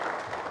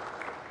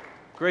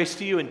Grace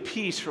to you and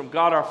peace from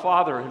God our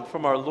Father and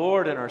from our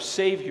Lord and our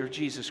Savior,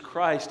 Jesus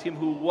Christ, him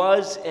who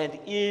was and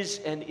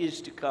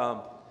is to come.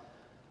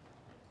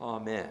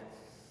 Amen.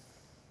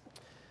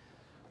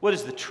 What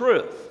is the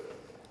truth?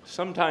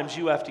 Sometimes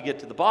you have to get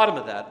to the bottom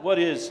of that. What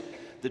is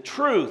the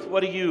truth?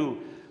 What do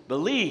you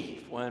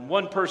believe? When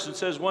one person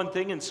says one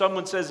thing and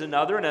someone says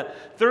another and a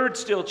third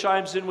still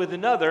chimes in with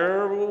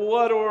another,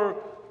 what or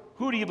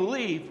who do you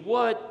believe?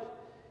 What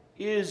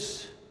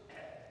is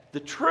the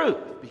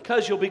truth?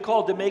 Because you'll be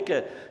called to make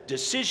a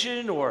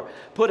decision or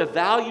put a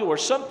value or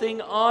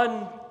something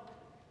on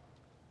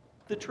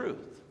the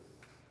truth.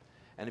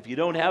 And if you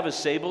don't have a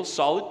stable,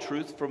 solid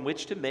truth from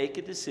which to make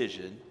a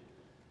decision,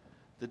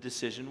 the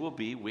decision will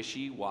be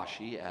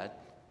wishy-washy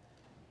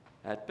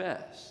at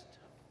best.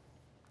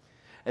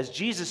 As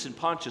Jesus and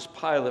Pontius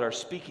Pilate are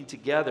speaking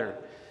together,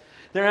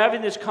 they're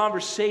having this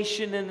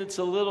conversation, and it's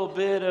a little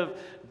bit of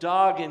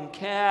dog and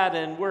cat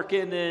and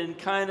working and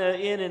kind of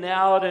in and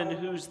out and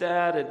who's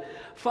that. And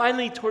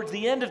finally, towards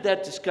the end of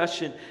that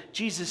discussion,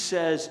 Jesus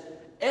says,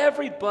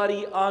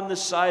 everybody on the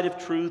side of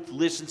truth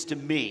listens to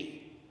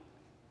me.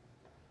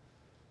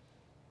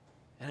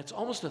 And it's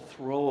almost a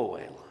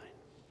throwaway line.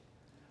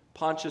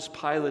 Pontius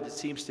Pilate, it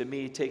seems to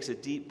me, takes a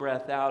deep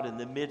breath out in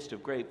the midst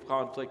of great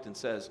conflict and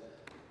says,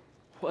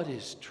 what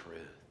is truth?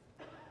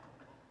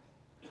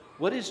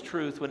 What is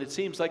truth when it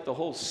seems like the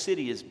whole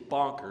city is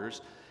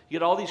bonkers? You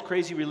get all these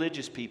crazy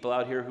religious people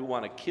out here who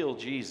want to kill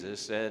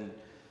Jesus, and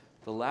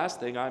the last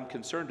thing I'm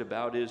concerned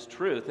about is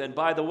truth. And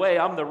by the way,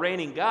 I'm the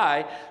reigning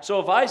guy, so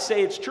if I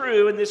say it's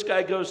true and this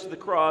guy goes to the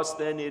cross,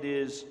 then it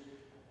is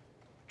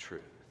truth.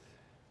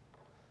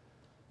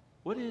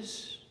 What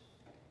is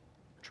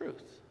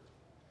truth?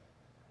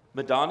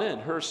 Madonna in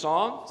her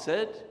song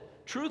said,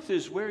 truth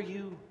is where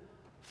you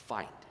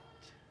find it.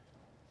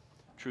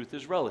 Truth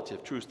is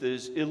relative. Truth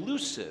is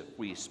elusive,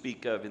 we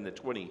speak of in the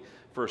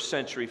 21st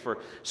century. For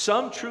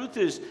some, truth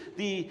is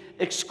the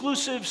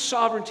exclusive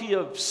sovereignty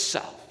of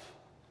self.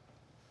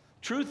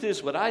 Truth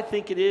is what I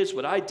think it is,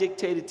 what I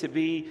dictate it to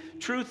be.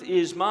 Truth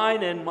is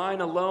mine and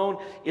mine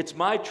alone. It's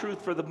my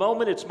truth for the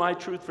moment. It's my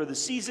truth for the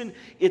season.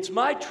 It's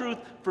my truth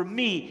for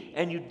me.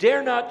 And you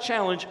dare not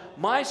challenge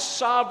my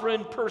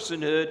sovereign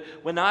personhood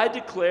when I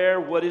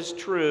declare what is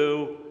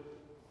true,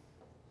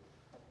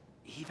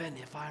 even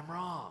if I'm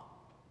wrong.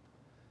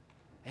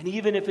 And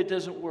even if it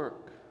doesn't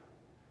work,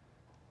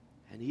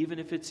 and even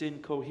if it's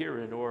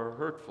incoherent or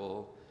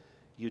hurtful,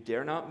 you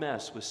dare not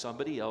mess with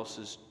somebody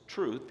else's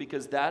truth,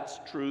 because that's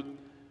truth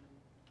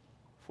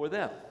for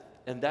them.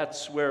 And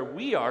that's where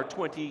we are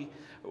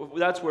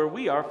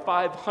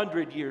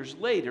 500 years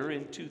later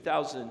in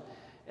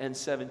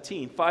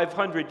 2017,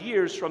 500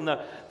 years from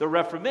the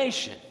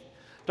Reformation.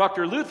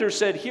 Dr. Luther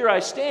said, here I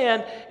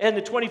stand, and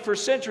the 21st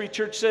century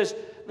church says,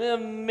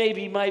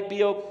 maybe might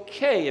be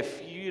okay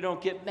if you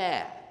don't get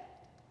mad.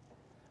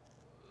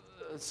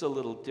 It's a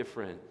little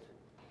different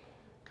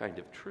kind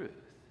of truth.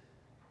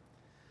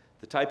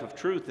 The type of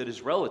truth that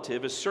is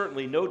relative is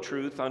certainly no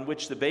truth on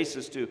which the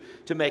basis to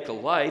make a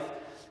life.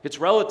 It's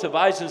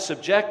relativized and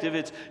subjective.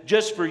 It's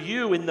just for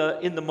you in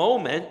the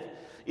moment.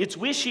 It's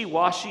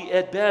wishy-washy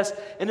at best,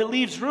 and it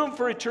leaves room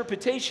for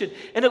interpretation,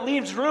 and it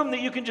leaves room that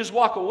you can just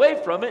walk away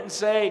from it and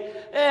say,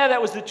 that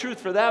was the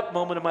truth for that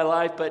moment of my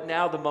life, but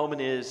now the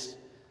moment is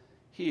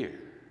here.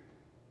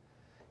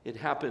 It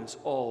happens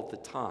all the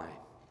time.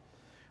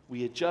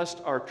 We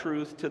adjust our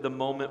truth to the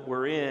moment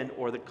we're in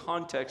or the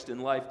context in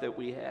life that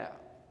we have.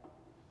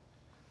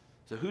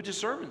 So who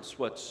determines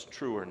what's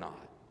true or not?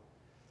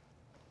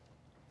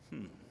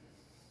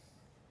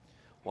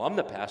 Well, I'm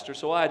the pastor,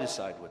 so I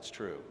decide what's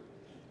true.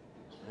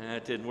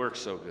 It didn't work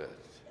so good.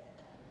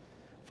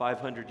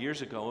 500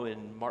 years ago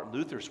in Martin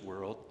Luther's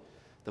world,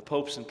 the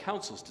popes and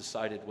councils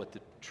decided what the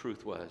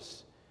truth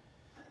was.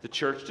 The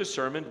church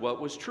determined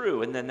what was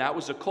true, and then that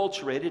was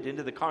acculturated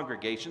into the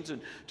congregations and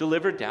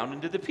delivered down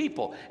into the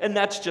people. And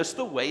that's just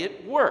the way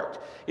it worked.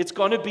 It's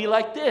going to be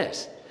like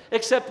this,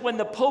 except when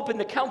the pope and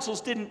the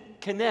councils didn't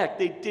connect,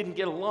 they didn't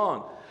get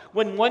along.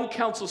 When one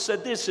council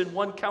said this and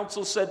one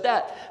council said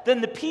that,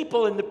 then the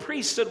people and the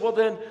priests said, well,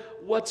 then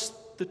what's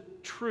the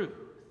truth?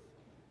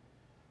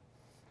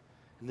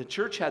 And the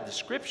church had the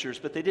scriptures,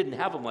 but they didn't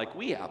have them like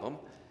we have them.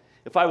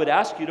 If I would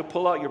ask you to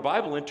pull out your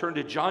Bible and turn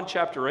to John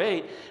chapter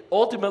 8,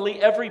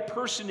 ultimately every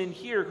person in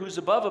here who's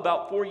above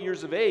about 4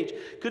 years of age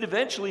could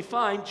eventually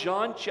find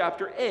John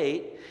chapter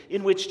 8,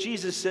 in which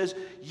Jesus says,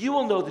 you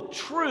will know the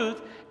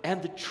truth,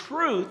 and the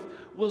truth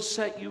will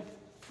set you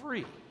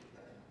free.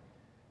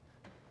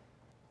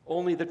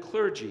 Only the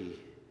clergy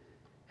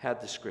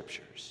had the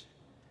scriptures.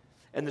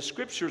 And the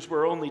scriptures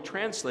were only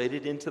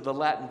translated into the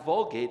Latin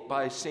Vulgate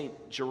by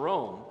St.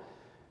 Jerome.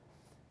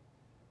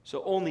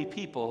 So only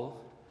people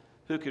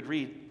who could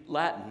read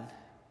Latin,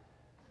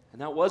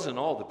 and that wasn't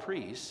all the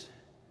priests,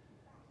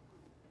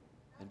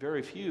 and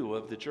very few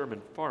of the German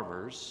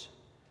farmers,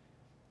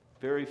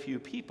 very few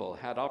people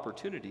had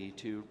opportunity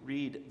to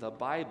read the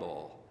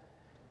Bible.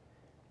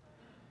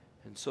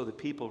 And so the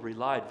people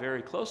relied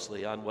very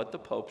closely on what the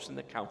popes and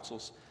the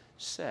councils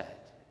said.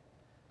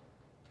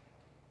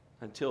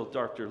 Until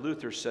Dr.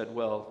 Luther said,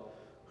 well,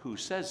 who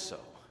says so?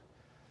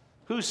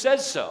 Who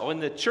says so?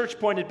 And the church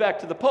pointed back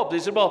to the Pope. They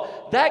said,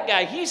 well, that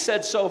guy, he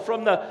said so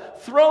from the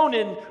throne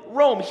in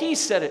Rome. He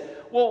said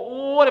it.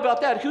 Well, what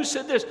about that? Who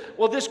said this?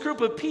 Well, this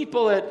group of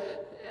people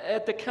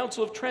at the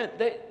Council of Trent,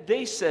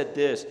 they said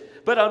this.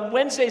 But on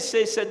Wednesdays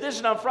they said this,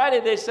 and on Friday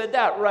they said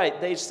that. Right,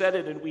 they said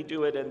it, and we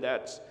do it, and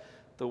that's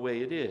the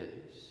way it is.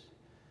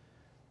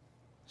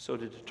 So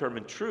to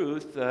determine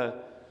truth, the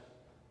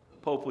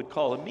Pope would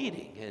call a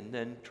meeting and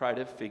then try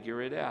to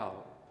figure it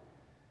out.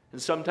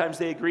 And sometimes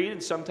they agreed,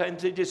 and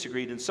sometimes they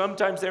disagreed, and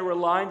sometimes they were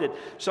aligned, and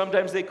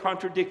sometimes they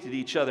contradicted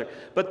each other.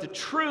 But the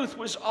truth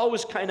was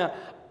always kind of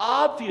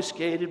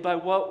obfuscated by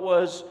what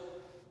was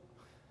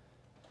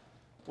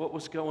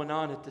going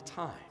on at the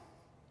time.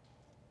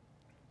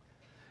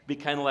 Be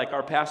kind of like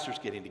our pastors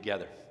getting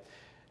together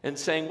and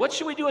saying, what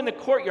should we do in the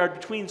courtyard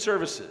between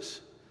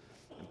services?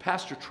 And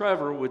Pastor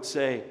Trevor would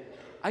say,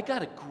 I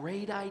got a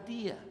great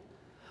idea.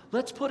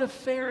 Let's put a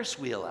Ferris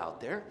wheel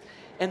out there,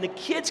 and the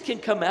kids can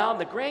come out,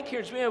 and the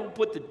grandkids, we'll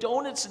put the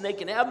donuts, and they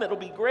can have them. It'll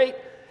be great.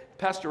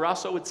 Pastor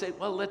Rosso would say,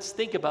 well, let's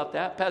think about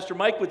that. Pastor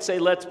Mike would say,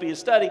 let's be a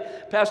study.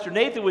 Pastor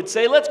Nathan would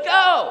say, let's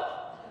go.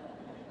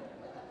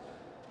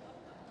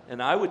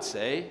 And I would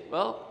say,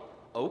 well,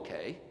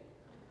 okay.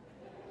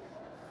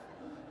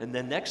 And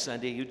then next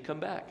Sunday, you'd come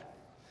back.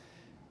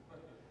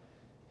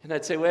 And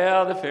I'd say,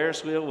 well, the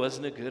Ferris wheel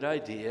wasn't a good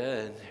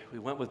idea, and we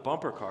went with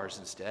bumper cars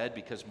instead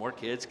because more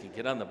kids can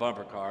get on the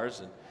bumper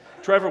cars. And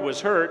Trevor was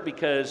hurt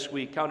because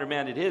we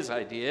countermanded his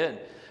idea. And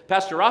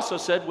Pastor Rosso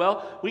said,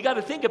 well, we got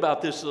to think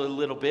about this a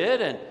little bit.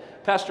 And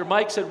Pastor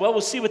Mike said, well,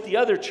 we'll see what the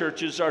other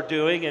churches are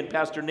doing. And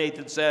Pastor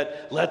Nathan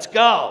said, let's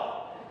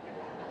go.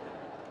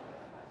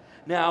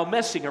 Now,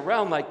 messing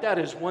around like that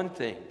is one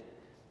thing.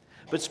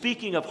 But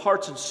speaking of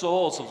hearts and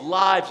souls, of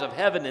lives, of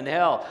heaven and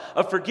hell,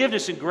 of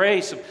forgiveness and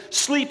grace, of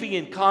sleeping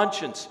in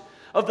conscience,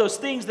 of those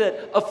things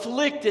that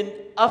afflict and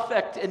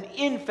affect and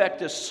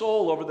infect a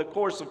soul over the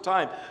course of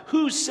time,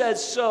 who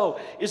says so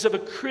is of a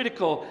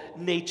critical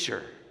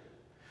nature.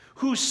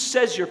 Who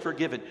says you're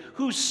forgiven?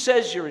 Who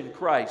says you're in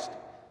Christ?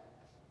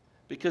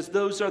 Because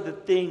those are the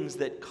things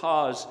that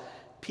cause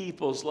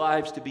people's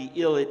lives to be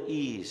ill at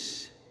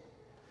ease.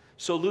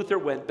 So Luther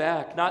went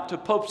back, not to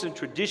popes and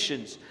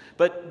traditions,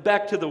 but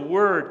back to the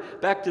Word,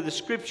 back to the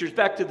Scriptures,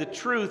 back to the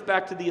truth,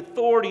 back to the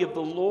authority of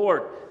the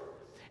Lord.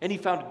 And he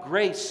found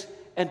grace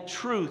and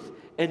truth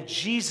and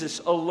Jesus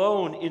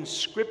alone in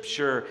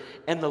Scripture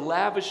and the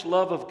lavish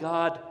love of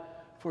God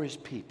for His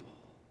people.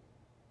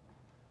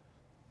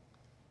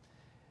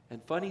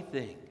 And funny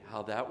thing,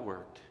 how that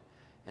worked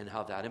and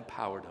how that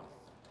empowered him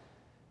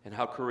and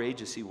how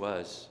courageous he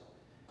was.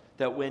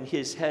 That when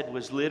his head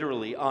was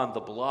literally on the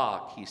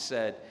block, he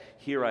said,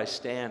 here I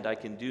stand, I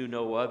can do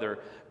no other,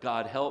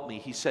 God help me.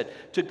 He said,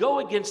 to go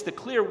against the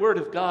clear word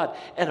of God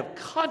and of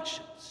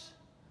conscience,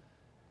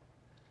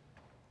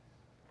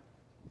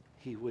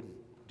 he wouldn't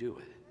do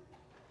it.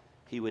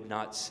 He would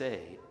not say,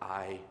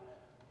 I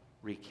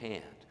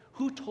recant.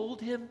 Who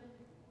told him?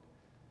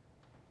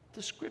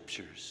 The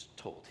Scriptures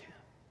told him.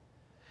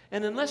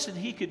 And unless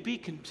he could be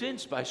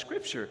convinced by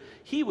Scripture,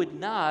 he would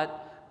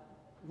not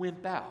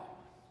wimp out.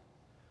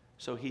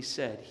 So he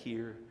said,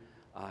 here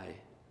I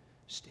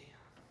stand.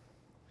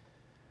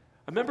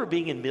 I remember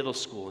being in middle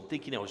school and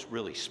thinking I was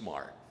really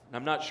smart. And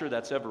I'm not sure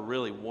that's ever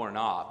really worn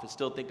off. I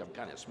still think I'm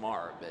kind of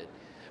smart. But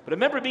I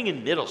remember being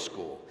in middle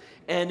school.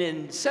 And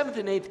in 7th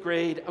and 8th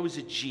grade, I was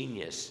a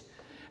genius.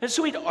 And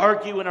so we'd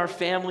argue in our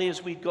family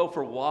as we'd go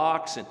for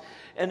walks.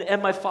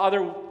 And my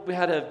father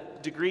had a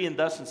degree in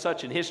thus and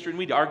such in history. And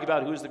we'd argue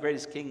about who's the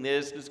greatest king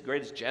who's the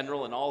greatest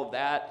general and all of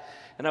that.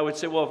 And I would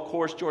say, well, of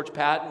course, George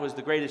Patton was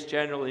the greatest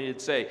general. And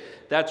he'd say,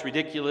 that's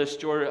ridiculous.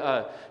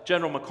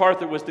 General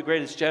MacArthur was the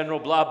greatest general,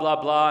 blah,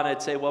 blah, blah. And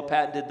I'd say, well,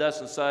 Patton did thus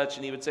and such.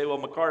 And he would say, well,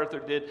 MacArthur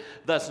did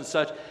thus and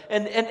such.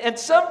 And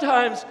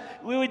sometimes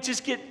we would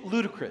just get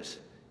ludicrous.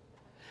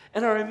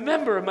 And I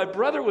remember my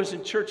brother was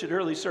in church at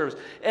early service.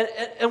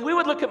 And we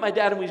would look at my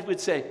dad and we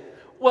would say,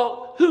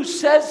 well, who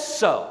says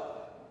so?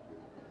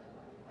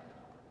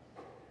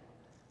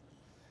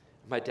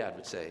 My dad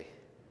would say,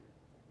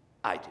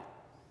 I do.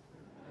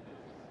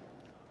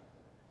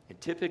 And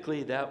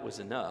typically that was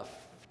enough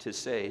to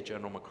say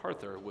General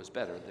MacArthur was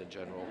better than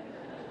General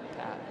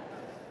Patton.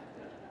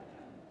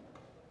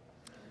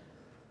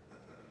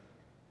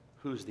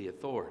 Who's the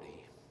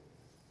authority?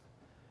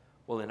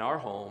 Well, in our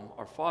home,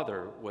 our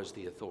father was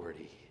the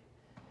authority.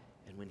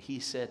 And when he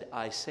said,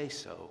 I say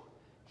so,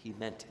 he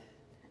meant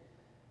it.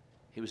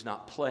 He was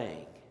not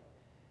playing.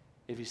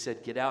 If he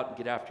said, get out and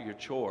get after your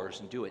chores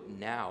and do it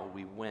now,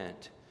 we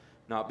went.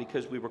 Not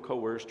because we were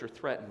coerced or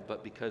threatened,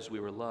 but because we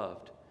were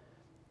loved.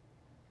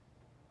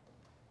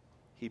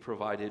 He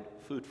provided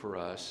food for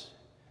us.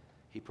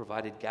 He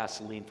provided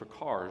gasoline for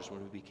cars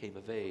when we became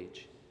of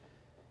age.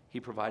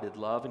 He provided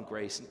love and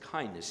grace and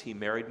kindness. He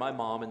married my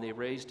mom and they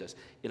raised us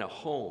in a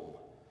home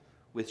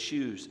with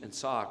shoes and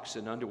socks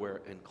and underwear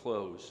and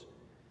clothes.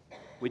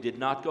 We did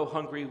not go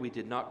hungry. We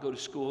did not go to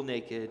school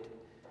naked.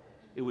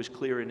 It was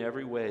clear in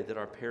every way that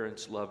our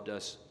parents loved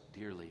us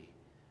dearly.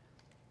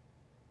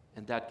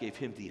 And that gave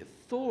him the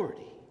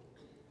authority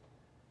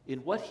in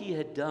what he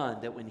had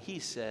done that when he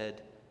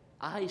said,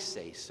 "I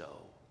say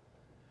so,"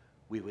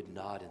 we would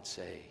nod and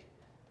say,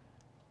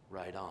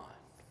 "Right on."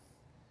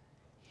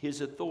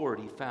 His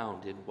authority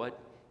found in what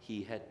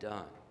he had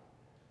done.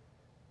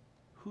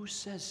 Who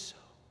says so?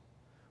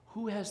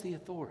 Who has the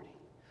authority?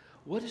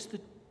 What is the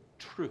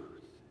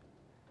truth?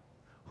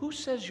 Who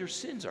says your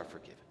sins are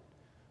forgiven?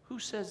 Who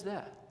says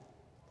that?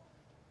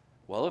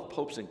 Well, if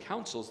popes and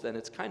councils, then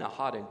it's kind of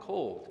hot and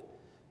cold.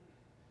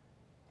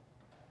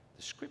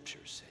 The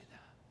scriptures say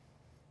that.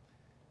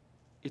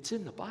 It's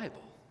in the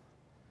Bible.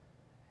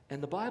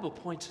 And the Bible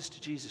points us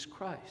to Jesus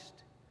Christ.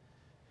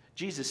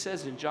 Jesus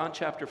says in John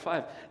chapter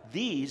 5,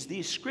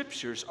 these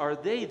scriptures are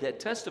they that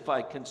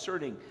testify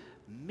concerning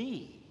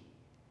me.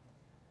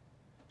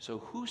 So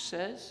who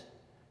says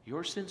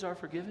your sins are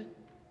forgiven?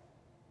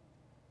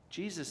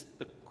 Jesus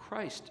the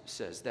Christ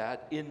says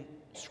that in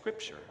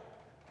Scripture.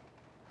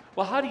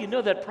 Well, how do you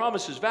know that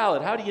promise is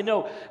valid? How do you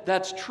know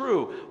that's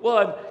true? Well,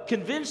 I'm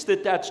convinced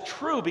that that's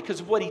true because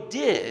of what he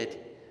did.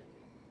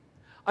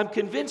 I'm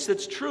convinced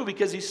that's true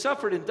because he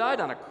suffered and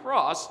died on a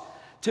cross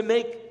to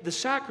make the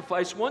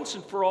sacrifice once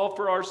and for all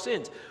for our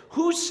sins.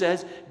 Who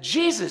says?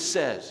 Jesus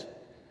says.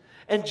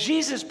 And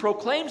Jesus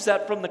proclaims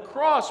that from the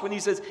cross when he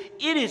says,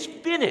 "It is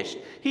finished."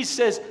 He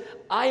says,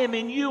 "I am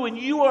in you and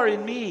you are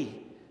in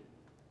me,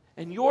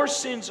 and your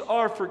sins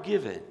are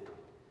forgiven."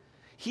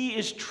 He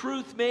is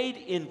truth made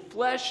in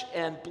flesh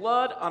and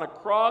blood on a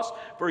cross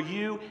for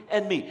you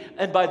and me.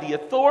 And by the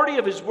authority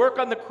of his work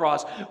on the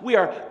cross, we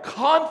are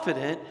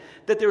confident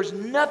that there is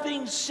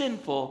nothing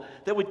sinful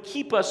that would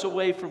keep us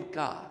away from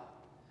God.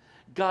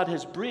 God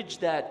has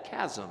bridged that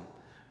chasm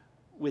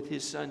with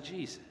his son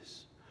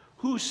Jesus.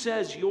 Who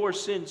says your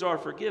sins are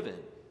forgiven?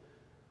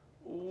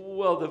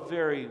 Well, the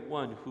very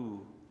one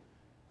who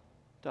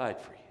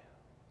died for you.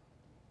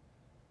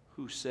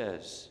 Who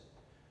says?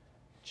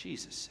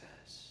 Jesus says.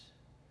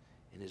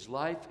 In his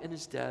life and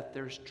his death,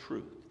 there's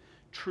truth.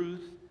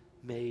 Truth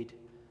made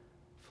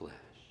flesh.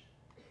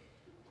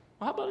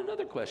 Well, how about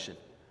another question?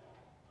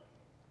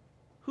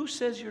 Who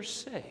says you're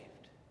saved?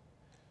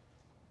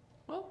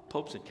 Well,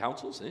 popes and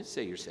councils, they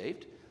say you're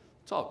saved.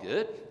 It's all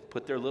good.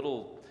 Put their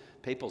little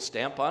papal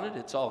stamp on it.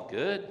 It's all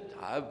good.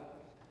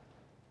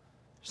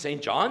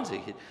 St. John's, they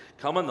could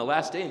come on the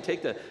last day and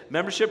take the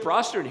membership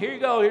roster, and here you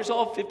go. Here's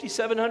all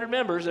 5,700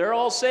 members. They're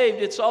all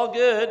saved. It's all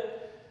good.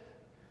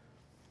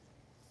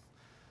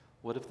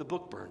 What if the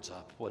book burns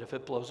up? What if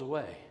it blows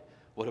away?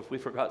 What if we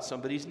forgot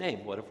somebody's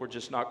name? What if we're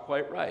just not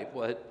quite right?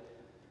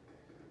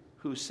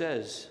 Who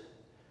says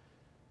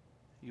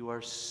you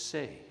are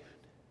saved?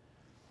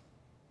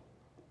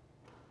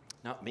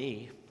 Not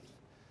me.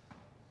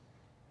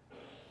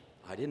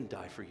 I didn't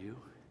die for you.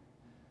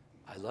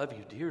 I love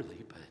you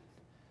dearly, but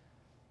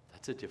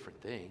that's a different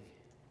thing.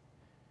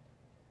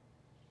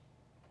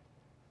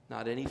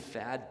 Not any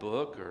fad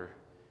book or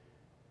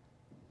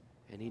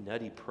any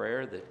nutty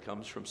prayer that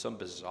comes from some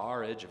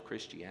bizarre edge of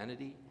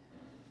Christianity.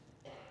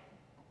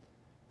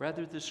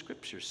 Rather, the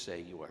scriptures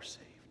say you are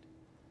saved.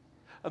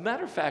 A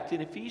matter of fact,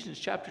 in Ephesians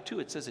chapter 2,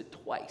 it says it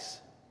twice.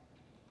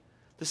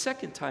 The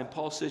second time,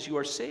 Paul says, you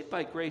are saved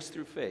by grace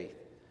through faith,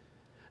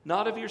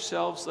 not of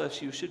yourselves,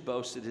 lest you should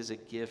boast. It is a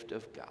gift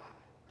of God.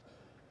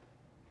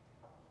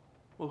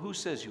 Well, who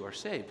says you are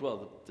saved?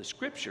 Well, the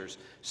scriptures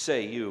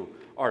say you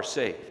are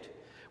saved.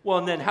 Well,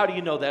 and then how do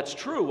you know that's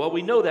true? Well,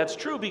 we know that's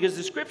true because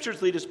the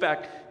scriptures lead us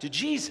back to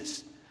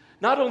Jesus.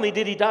 Not only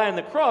did he die on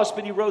the cross,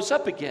 but he rose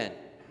up again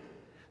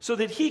so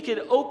that he could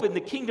open the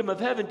kingdom of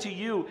heaven to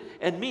you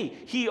and me.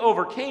 He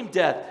overcame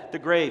death, the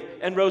grave,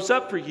 and rose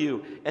up for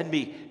you and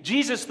me.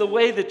 Jesus, the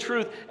way, the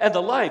truth, and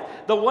the life,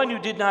 the one who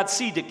did not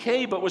see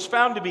decay but was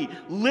found to be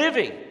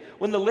living.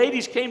 When the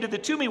ladies came to the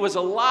tomb, he was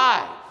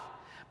alive.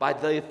 By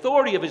the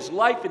authority of his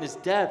life and his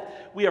death,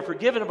 we are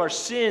forgiven of our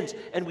sins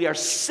and we are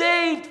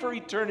saved for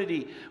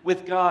eternity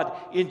with God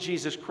in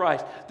Jesus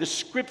Christ. The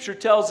scripture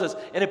tells us,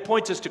 and it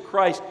points us to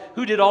Christ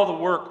who did all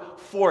the work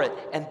for it.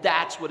 And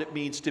that's what it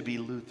means to be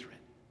Lutheran.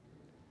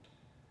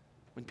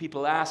 When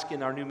people ask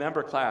in our new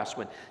member class,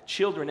 when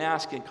children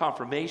ask in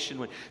confirmation,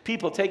 when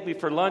people take me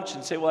for lunch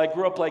and say, well, I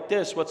grew up like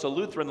this, what's a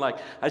Lutheran like?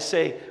 I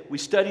say, we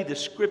study the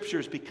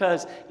scriptures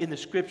because in the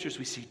scriptures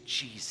we see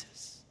Jesus.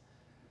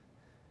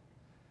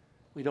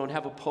 We don't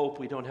have a pope.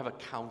 We don't have a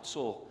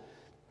council.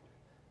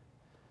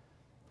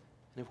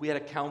 And if we had a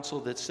council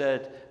that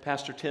said,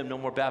 Pastor Tim, no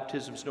more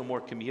baptisms, no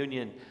more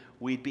communion,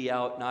 we'd be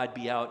out and I'd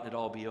be out and it'd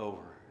all be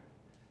over.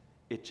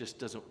 It just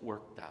doesn't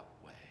work that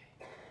way.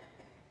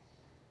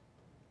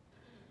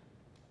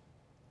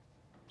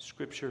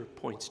 Scripture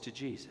points to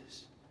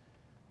Jesus.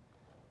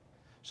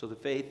 So the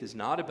faith is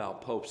not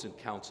about popes and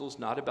councils,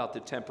 not about the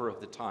temper of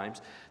the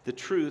times. The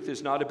truth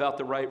is not about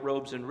the right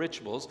robes and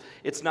rituals.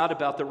 It's not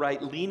about the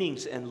right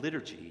leanings and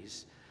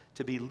liturgies.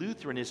 To be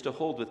Lutheran is to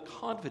hold with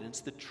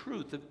confidence the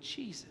truth of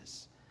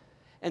Jesus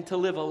and to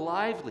live a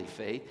lively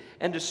faith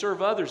and to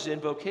serve others in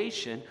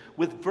vocation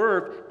with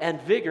verve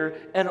and vigor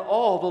and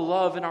all the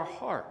love in our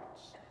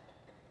hearts.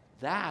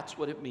 That's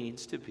what it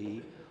means to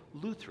be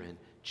Lutheran,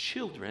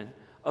 children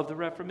of the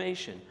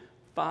Reformation,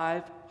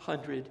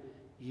 500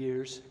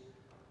 years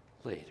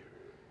later.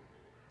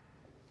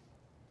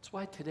 That's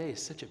why today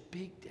is such a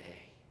big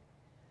day.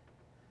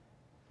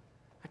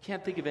 I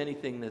can't think of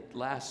anything that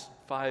lasts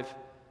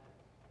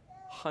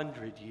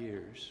 500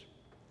 years,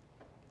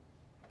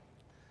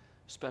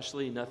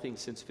 especially nothing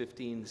since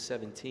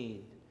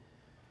 1517.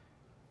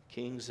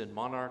 Kings and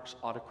monarchs,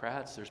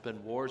 autocrats, there's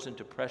been wars and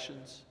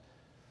depressions,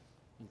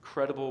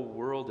 incredible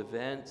world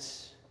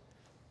events,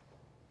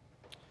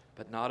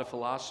 but not a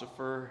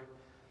philosopher,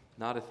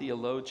 not a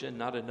theologian,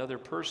 not another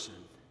person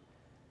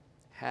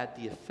had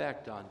the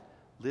effect on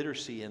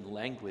literacy and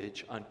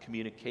language, on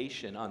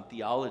communication, on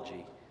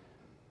theology,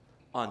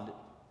 on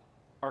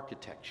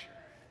architecture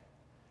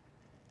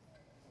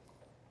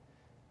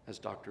as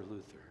Dr.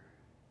 Luther.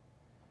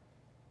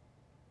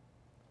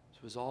 So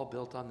it was all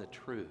built on the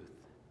truth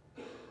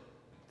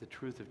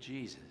of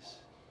Jesus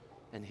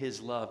and his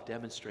love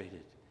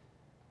demonstrated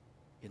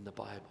in the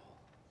Bible.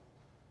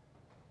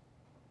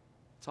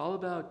 It's all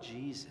about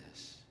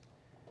Jesus.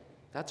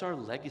 That's our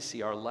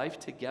legacy, our life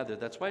together.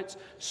 That's why it's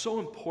so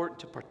important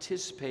to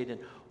participate and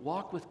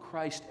walk with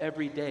Christ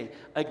every day.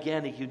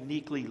 Again, a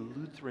uniquely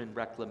Lutheran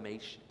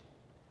reclamation.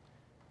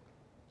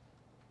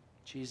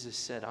 Jesus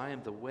said, I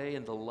am the way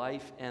and the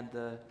life and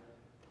the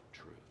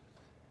truth.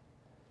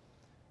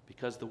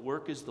 Because the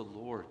work is the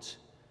Lord's.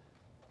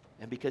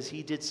 And because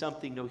he did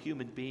something no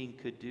human being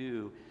could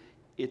do,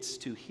 it's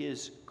to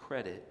his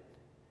credit.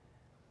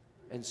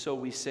 And so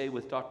we say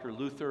with Dr.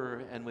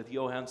 Luther and with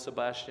Johann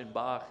Sebastian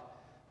Bach,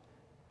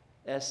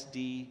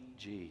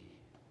 SDG,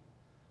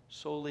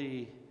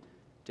 Soli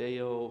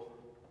Deo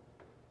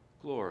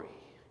Gloria.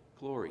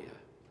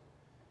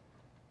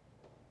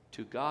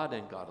 To God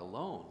and God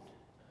alone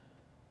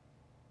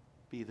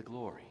be the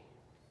glory.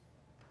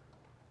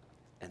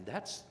 And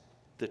that's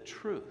the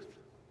truth.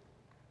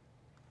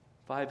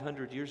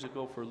 500 years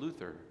ago for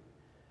Luther,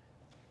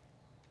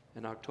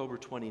 and October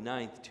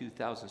 29th,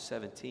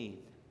 2017,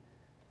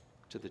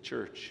 to the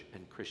church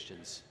and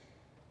Christians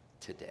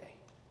today.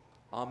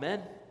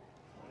 Amen.